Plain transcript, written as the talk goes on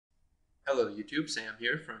Hello YouTube, Sam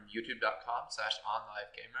here from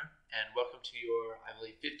youtube.com/onlivegamer, and welcome to your, I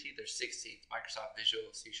believe, 15th or 16th Microsoft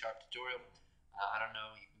Visual C# tutorial. I don't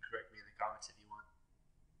know, you can correct me in the comments if you want,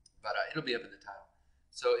 but it'll be up in the title.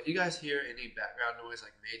 So if you guys hear any background noise,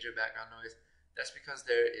 like major background noise, that's because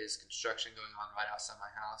there is construction going on right outside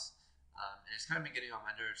my house, and it's kind of been getting on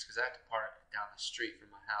my nerves because I have to park down the street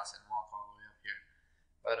from my house and walk all the way up here.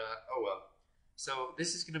 But oh well. So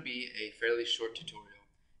this is going to be a fairly short tutorial.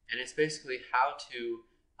 And it's basically how to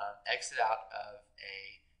exit out of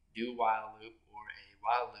a do while loop or a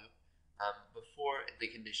while loop before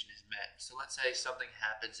the condition is met. So let's say something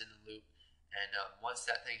happens in the loop, and once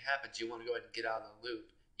that thing happens, you want to go ahead and get out of the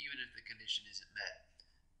loop, even if the condition isn't met.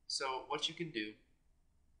 So what you can do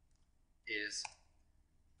is,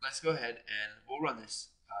 let's go ahead and we'll run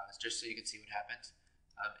this just so you can see what happens.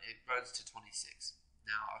 It runs to 26.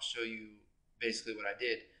 Now I'll show you basically what I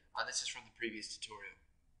did. This is from the previous tutorial.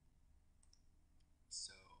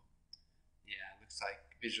 So, yeah, it looks like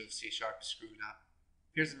Visual C# is screwed up.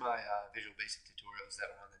 Here's my Visual Basic tutorials that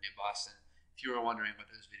were on the new Boston. If you were wondering what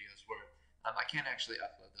those videos were, I can't actually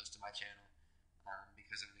upload those to my channel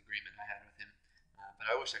because of an agreement I had with him, but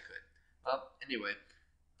I wish I could. Anyway,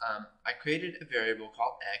 I created a variable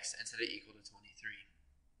called x and set it equal to 23.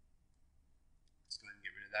 Let's go ahead and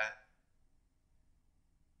get rid of that.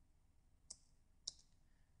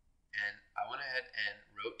 And I went ahead and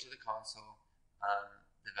wrote to the console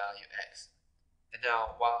the value x. And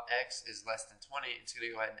now, while x is less than 20, it's going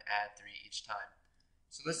to go ahead and add 3 each time.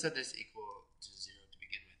 So let's set this equal to 0 to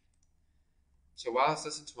begin with. So while it's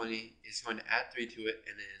less than 20, it's going to add 3 to it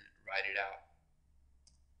and then write it out.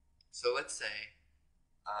 So let's say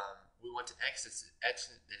we want to exit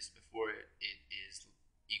this before it is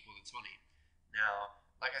equal to 20. Now,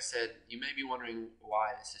 like I said, you may be wondering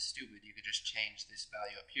why this is stupid. You could just change this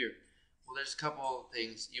value up here. Well, there's a couple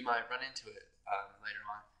things you might run into it later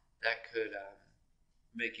on that could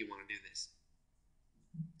make you want to do this.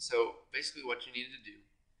 So basically what you need to do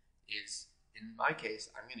is, in my case,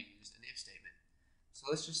 I'm going to use an if statement. So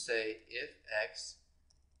let's just say if x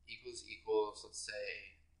equals, let's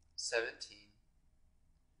say 17,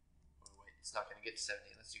 or wait, it's not going to get to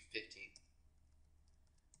 17, let's do 15.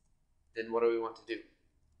 Then what do we want to do?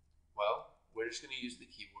 Well, we're just going to use the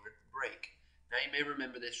keyword break. Now you may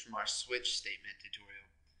remember this from our switch statement tutorial.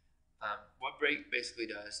 What break basically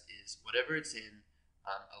does is whatever it's in,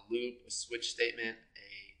 a loop, a switch statement,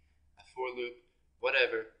 a for loop,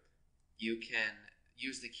 whatever, you can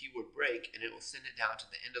use the keyword break and it will send it down to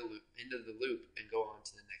the end of the loop and go on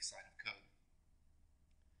to the next line of code.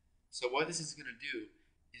 So what this is going to do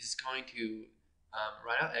is it's going to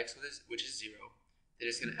write out x, which is 0, then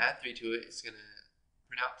it's going to add 3 to it, it's going to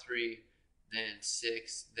print out 3, then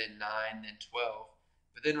 6, then 9, then 12.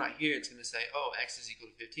 But then right here, it's going to say, oh, x is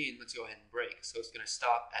equal to 15. Let's go ahead and break. So it's going to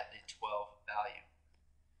stop at the 12 value.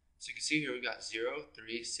 So you can see here we've got 0,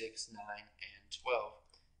 3, 6, 9, and 12.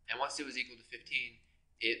 And once it was equal to 15,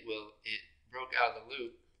 it broke out of the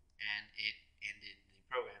loop and it ended the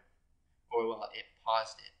program. Or, well, it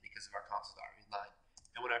paused it because of our console.read line.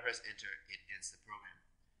 And when I press enter, it ends the program.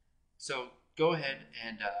 So go ahead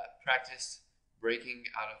and practice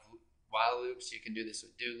breaking out of while loops. You can do this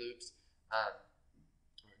with do loops, or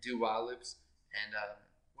do while loops. And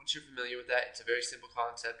once you're familiar with that, it's a very simple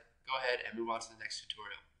concept. Go ahead and move on to the next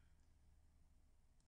tutorial.